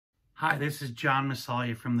Hi, this is John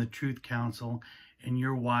Masalia from the Truth Council, and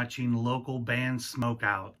you're watching local band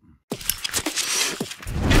Smokeout.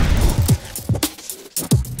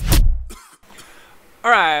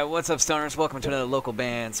 Alright, what's up, stoners? Welcome to another local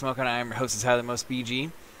band Smokeout. I'm your host, Tyler Most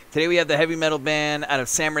BG. Today we have the heavy metal band out of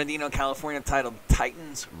San Bernardino, California, titled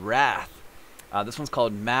Titan's Wrath. This one's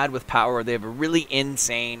called Mad with Power. They have a really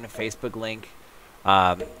insane Facebook link.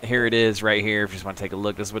 Here it is right here if you just want to take a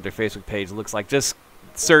look. This is what their Facebook page looks like. Just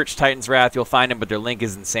search Titan's Wrath, you'll find them, but their link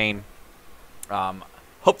is insane.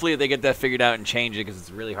 Hopefully they get that figured out and change it, because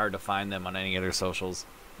it's really hard to find them on any other socials.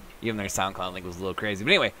 Even their SoundCloud link was a little crazy. But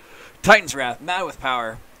anyway, Titan's Wrath, Mad with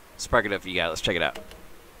Power. Spark it up for you guys. Let's check it out.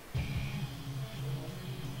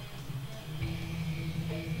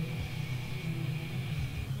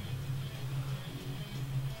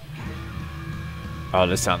 Oh,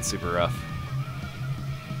 this sounds super rough.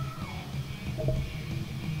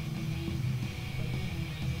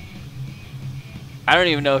 I don't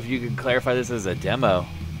even know if you can clarify this as a demo.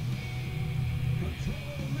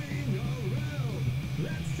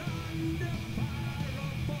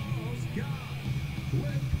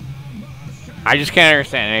 I just can't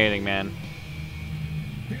understand anything, man.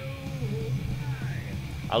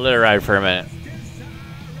 I'll let it ride for a minute.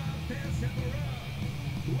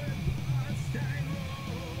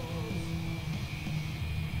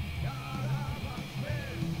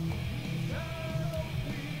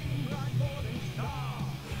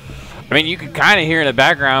 I mean, you can kind of hear in the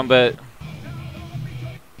background, but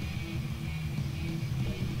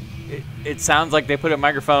it sounds like they put a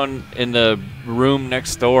microphone in the room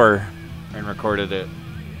next door and recorded it.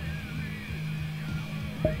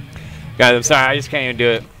 Guys, I'm sorry, I just can't even do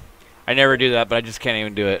it. I never do that, but I just can't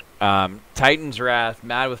even do it. Titan's Wrath,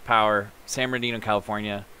 Mad with Power, San Bernardino,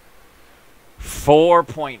 California.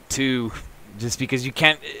 4.2, just because you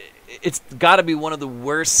can't... It's got to be one of the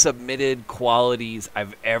worst submitted qualities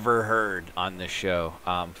I've ever heard on this show.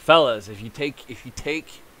 Fellas, if you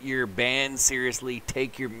take your band seriously,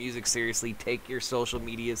 take your music seriously, take your social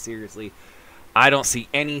media seriously, I don't see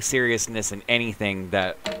any seriousness in anything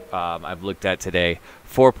that I've looked at today.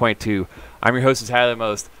 4.2. I'm your host, Tyler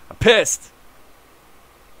Most. I'm pissed.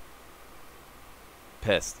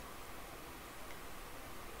 Pissed.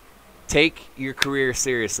 Take your career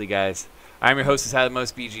seriously, guys. I'm your host, Tyler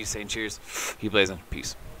Most BG, saying cheers. Keep blazing.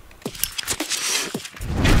 Peace.